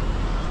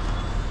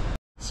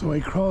 So I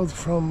crawled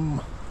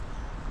from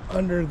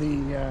under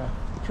the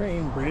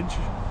train bridge.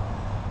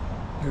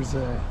 There's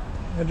a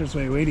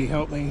entranceway. Lady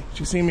helped me.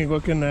 She seen me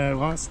looking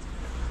lost.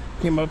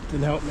 Came up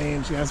and helped me,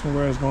 and she asked me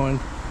where I was going.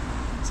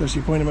 So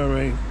she pointed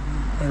my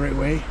right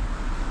way.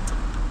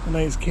 And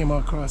I just came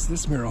across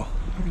this mural.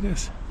 Look at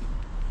this.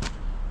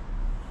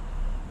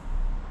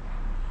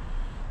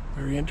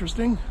 Very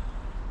interesting.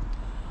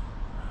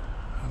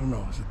 I don't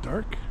know, is it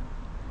dark?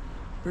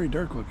 Very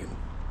dark looking.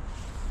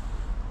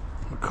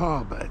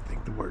 Macabre, I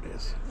think the word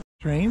is.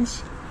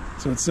 Trains.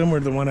 So it's similar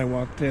to the one I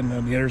walked in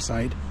on the other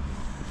side.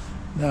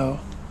 Now,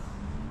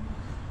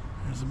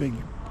 there's a big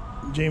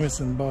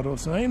Jameson bottle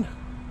sign.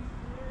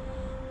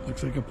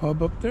 Looks like a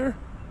pub up there.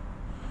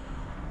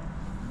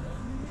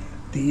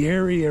 The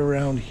area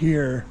around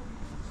here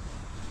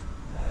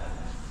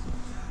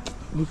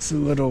looks a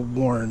little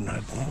worn.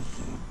 Like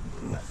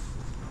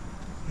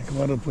a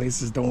lot of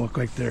places don't look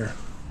like they're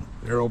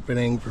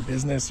opening for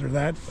business or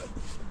that, but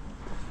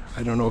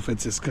I don't know if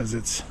it's just because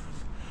it's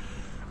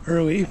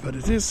early, but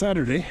it is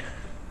Saturday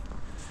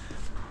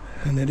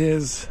and it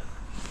is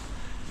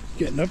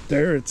getting up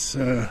there. It's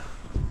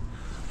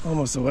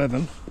almost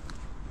 11,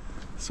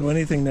 so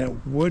anything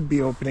that would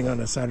be opening on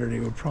a Saturday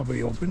would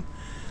probably open.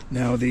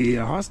 Now the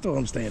hostel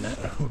I'm staying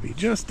at will be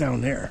just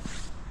down there,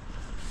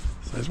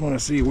 so I just want to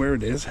see where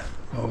it is,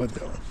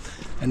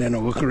 and then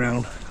I'll look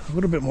around a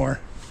little bit more.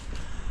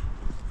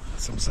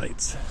 Some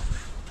sights.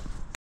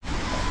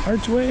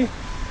 Archway,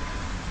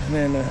 and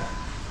then a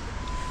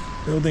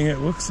building. It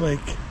looks like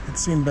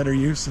it's seen better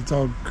use. It's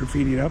all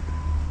graffitied up.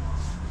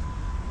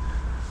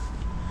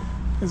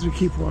 As we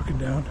keep walking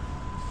down,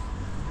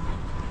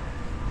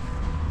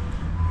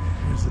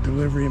 there's the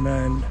delivery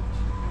man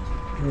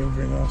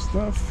delivering off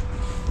stuff.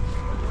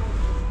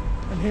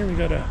 And here we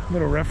got a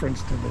little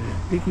reference to the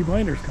Peaky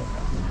Blinders coming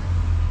up.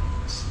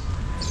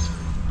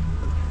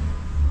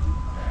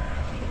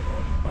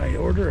 By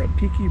order of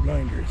Peaky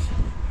Blinders,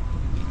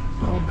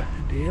 Pub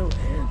Dale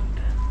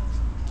End.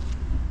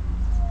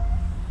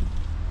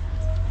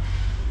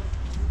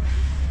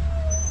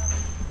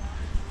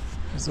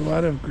 There's a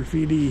lot of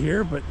graffiti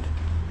here, but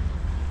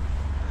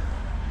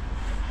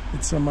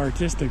it's some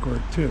artistic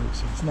work too,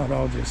 so it's not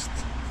all just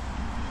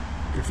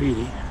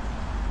graffiti.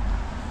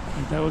 I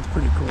think that looks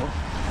pretty cool.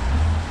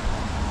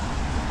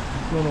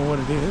 Don't know what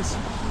it is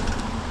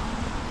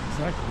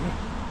exactly.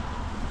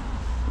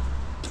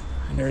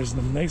 And there's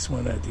the nice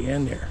one at the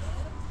end here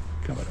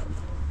coming up.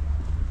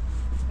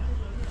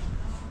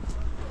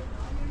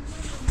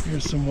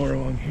 Here's some more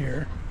along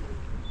here.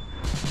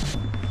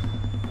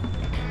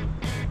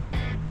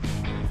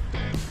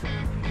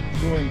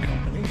 Brewing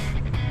company.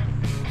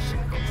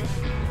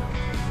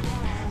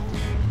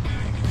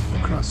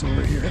 Across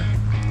over here.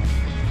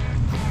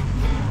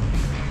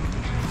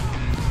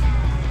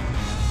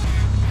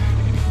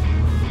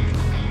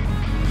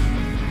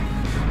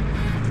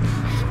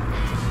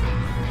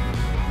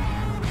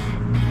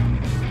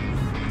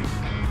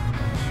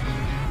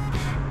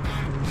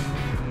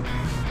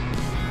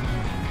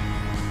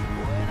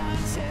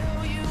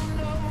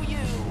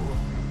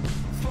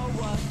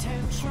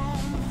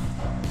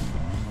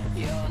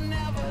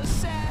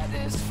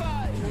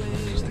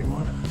 Interesting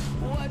one.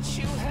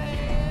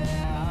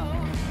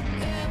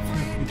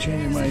 I'll be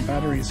changing my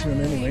battery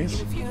soon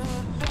anyways.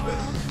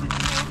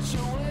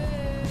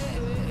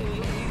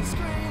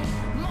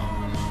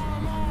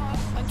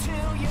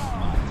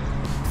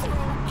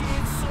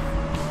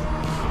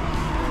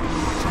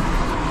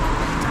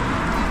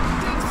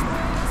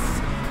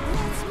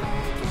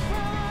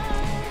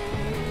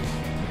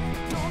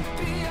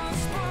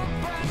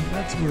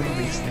 That's where I'll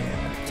be staying.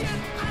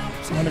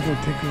 I'm gonna go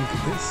take a look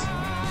at this.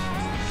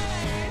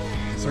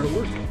 Start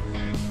working.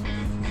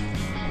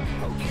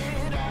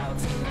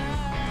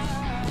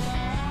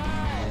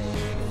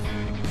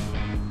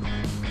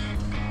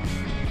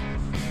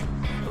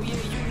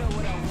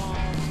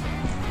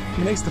 It'd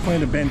be nice to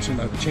find a bench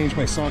and change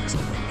my socks. I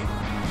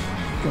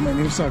think. Got my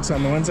new socks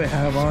on. The ones I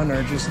have on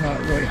are just not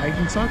really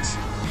hiking socks,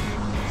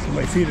 so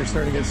my feet are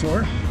starting to get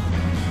sore.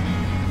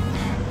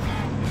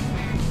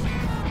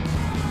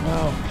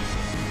 Wow.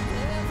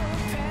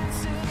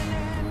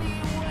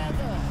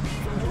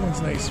 That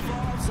one's nice.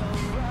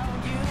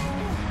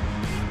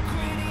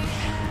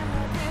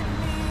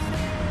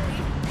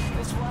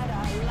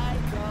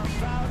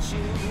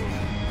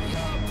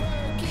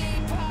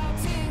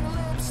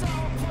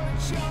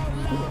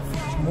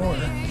 There's more.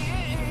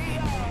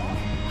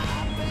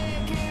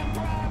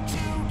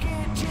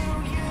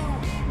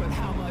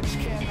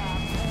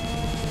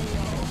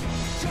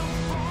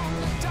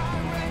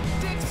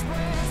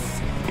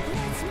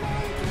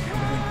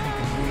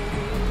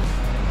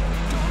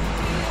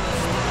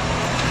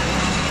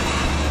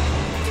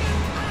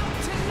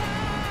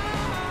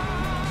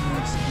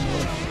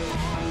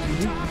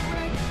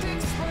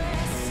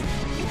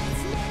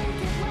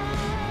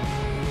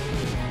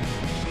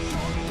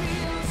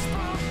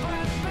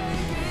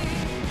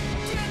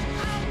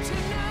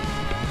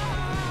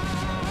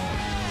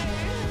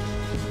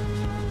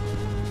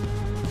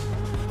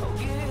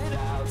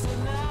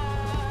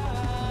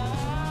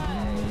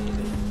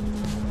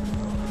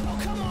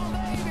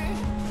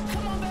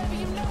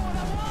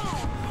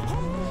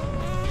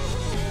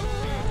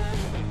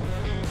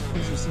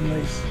 These are some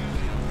nice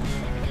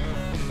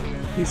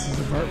pieces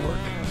of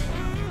artwork.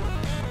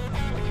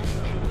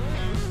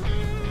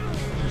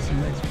 There's some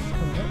nice ones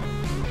coming up.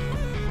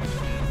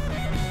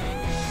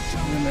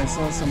 And then I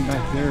saw some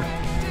back there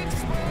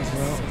as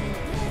well.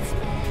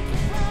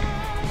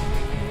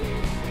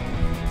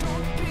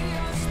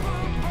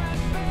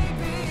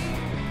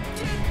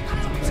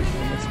 Back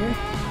this way.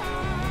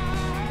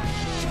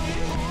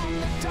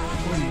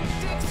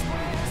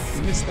 I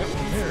missed that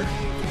one there.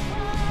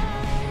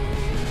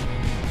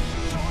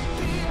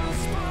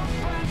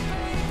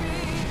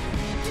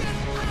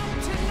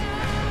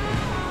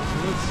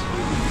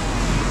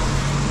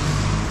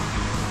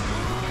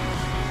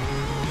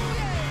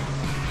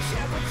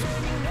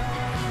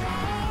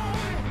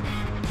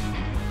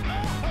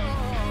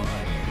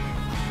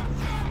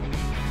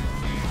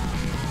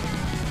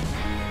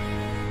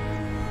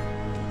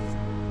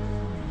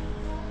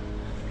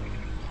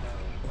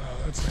 Wow,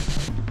 that's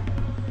nice.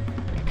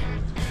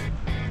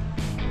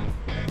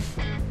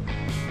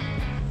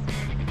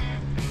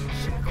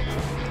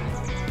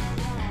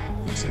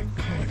 Looks like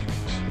comic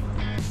books.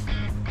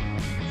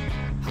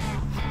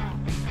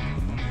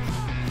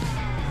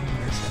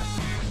 There's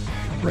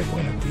a bright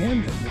one at the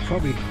end, and we'll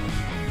probably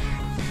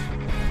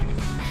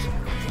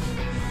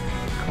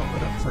call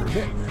it up for a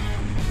bit.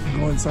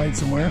 Go inside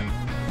somewhere,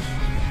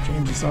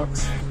 change the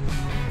socks.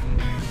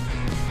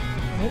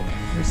 Oh,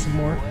 there's some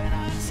more.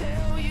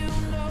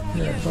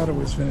 Yeah, I thought it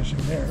was finishing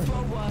there.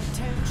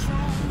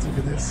 Let's look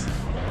at this.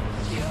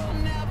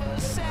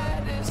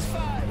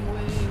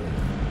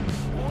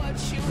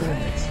 Very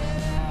nice.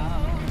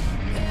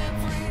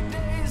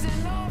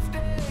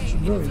 It's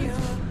really nice.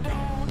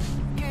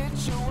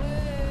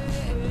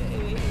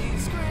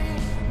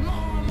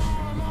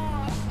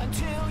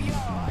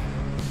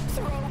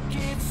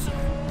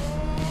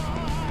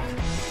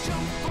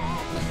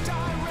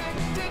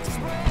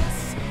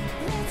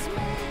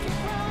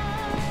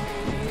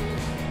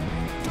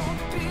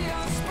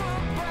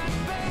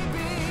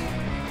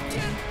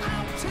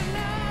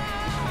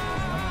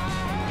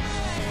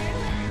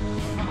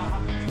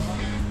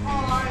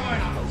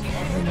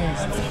 Very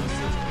nice.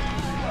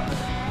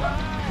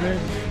 Red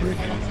Brick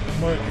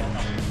Market.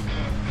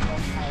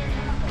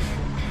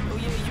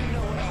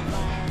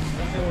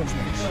 That one's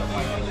nice.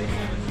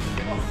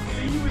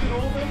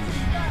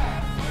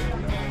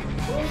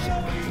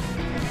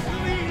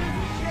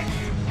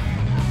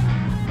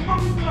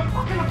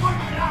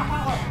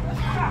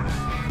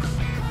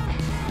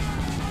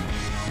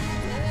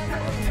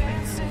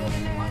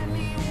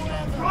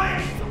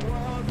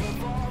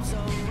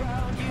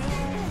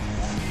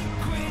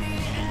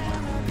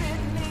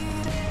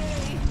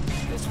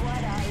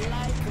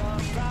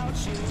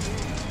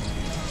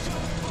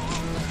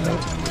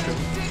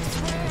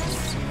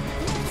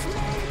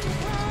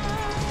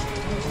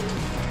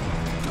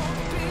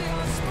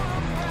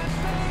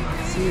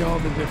 See all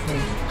the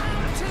different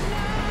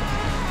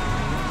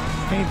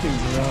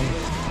paintings around.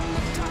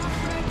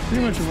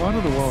 pretty much a lot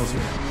of the walls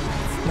here.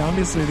 Now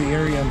obviously the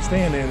area I'm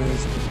staying in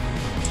is,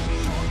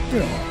 you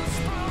know,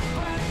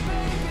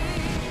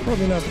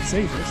 probably not the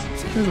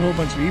safest. There's a whole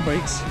bunch of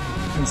e-bikes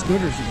and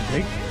scooters you can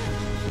take.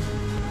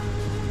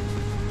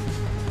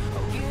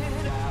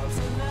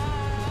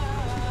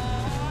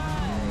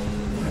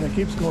 And it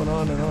keeps going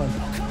on and on.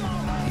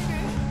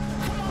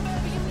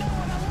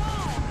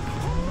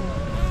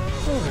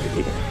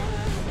 Alrighty.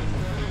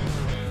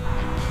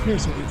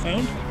 Here's what we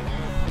found.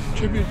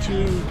 Tribute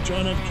to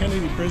John F.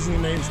 Kennedy, President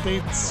of the United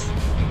States,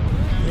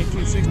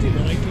 1960 to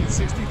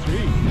 1963.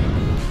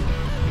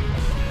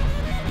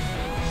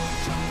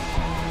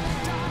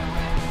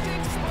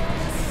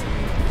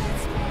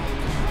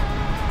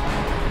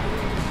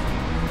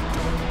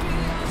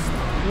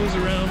 Goes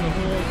around the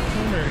whole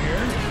corner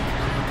here.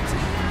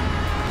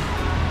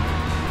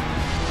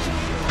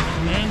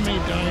 Man may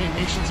die,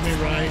 nations may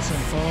rise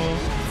and fall.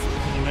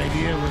 And an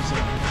idea was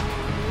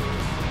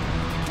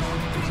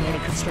there's a lot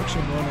of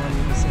construction going on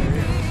in this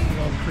area.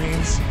 All the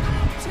cranes.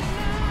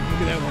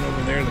 Look at that one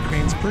over there. The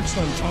crane's perched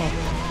on top,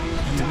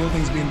 and the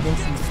building's being built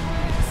from the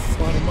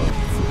bottom up.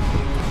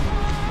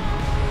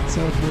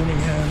 South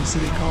Birmingham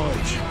City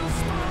College.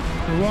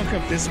 We'll walk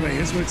up this way.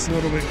 This looks a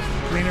little bit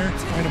cleaner.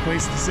 Find a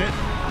place to sit.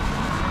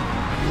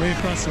 Way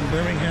across from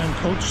Birmingham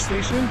coach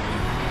station,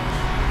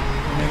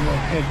 and then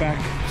we'll head back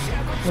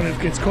when it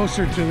gets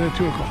closer to the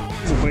 2 o'clock.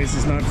 This place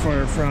is not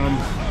far from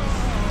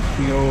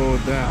the old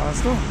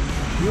hostel,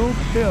 the old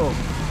hill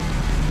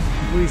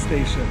police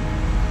station,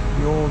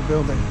 the old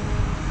building.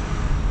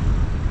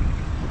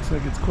 Looks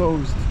like it's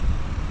closed.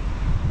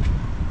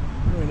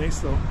 Really nice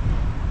though.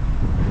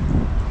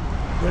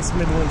 West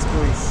Midlands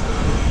Police.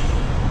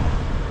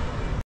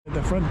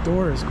 The front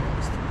door is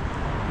closed.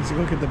 As you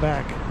look at the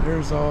back,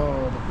 there's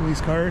all the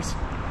police cars,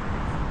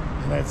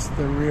 and that's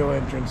the real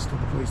entrance to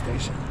the police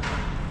station.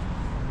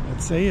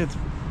 I'd say it's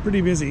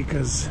pretty busy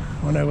because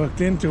when I looked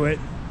into it,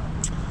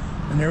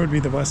 and there would be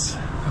the bus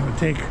I would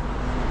take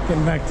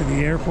getting back to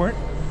the airport.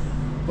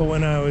 But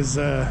when I was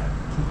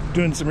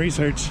doing some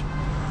research,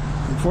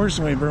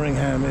 unfortunately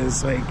Birmingham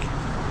is like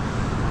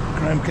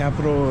crime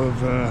capital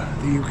of the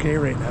UK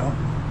right now.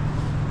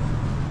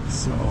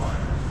 So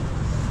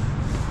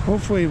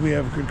hopefully we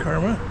have good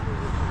karma.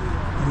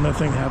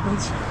 Nothing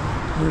happens.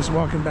 We're just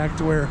walking back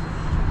to where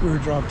we were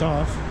dropped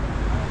off.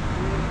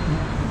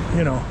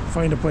 You know,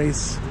 find a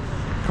place,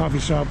 coffee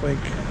shop, like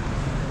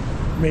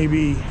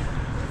maybe,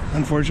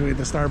 unfortunately,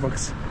 the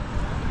Starbucks,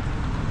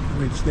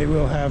 which they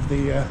will have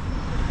the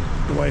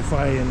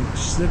Wi-Fi, and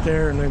sit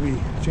there and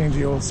maybe change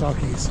the old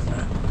sockies and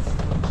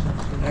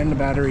that. And the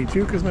battery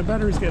too, because my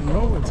battery's getting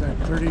low. It's at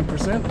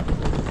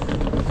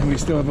 30%, and we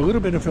still have a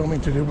little bit of filming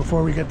to do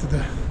before we get to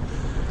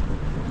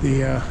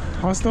the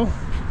hostel.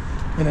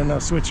 And then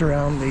I'll switch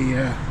around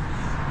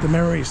the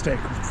memory stick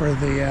for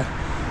the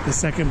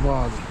second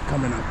vlog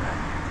coming up.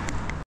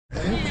 I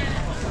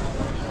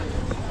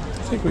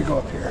think we go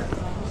up here.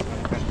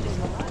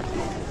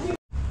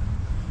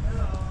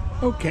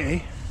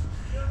 Okay,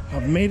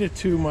 I've made it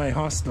to my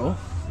hostel.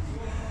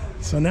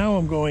 So now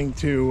I'm going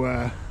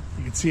to,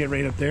 you can see it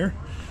right up there,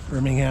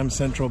 Birmingham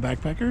Central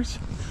Backpackers.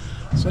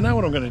 So now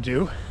what I'm going to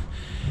do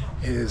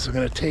is I'm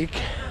going to take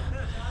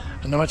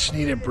a much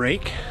needed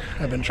break.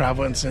 I've been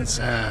traveling since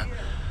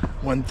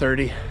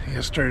 1:30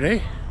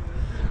 yesterday,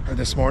 or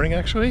this morning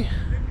actually.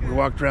 We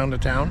walked around the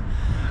town.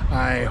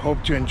 I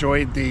hope you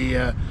enjoyed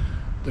the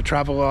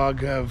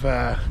travelogue of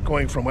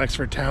going from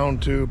Wexford town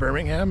to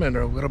Birmingham and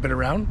a little bit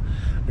around.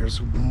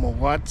 There's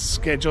lots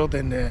scheduled,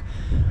 and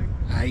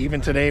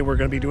even today we're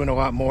going to be doing a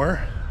lot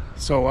more.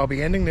 So I'll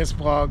be ending this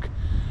vlog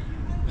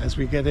as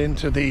we get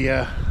into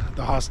the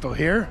hostel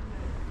here,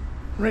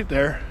 right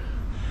there.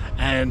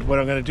 And what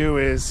I'm going to do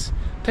is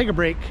take a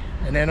break,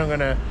 and then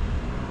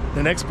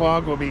the next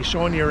vlog will be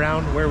showing you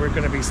around where we're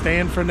going to be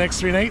staying for the next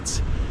 3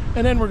 nights,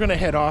 and then we're going to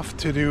head off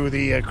to do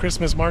the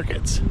Christmas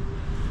markets.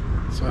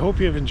 So I hope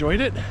you've enjoyed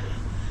it,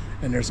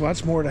 and there's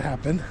lots more to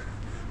happen,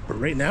 but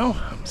right now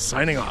I'm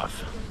signing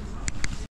off.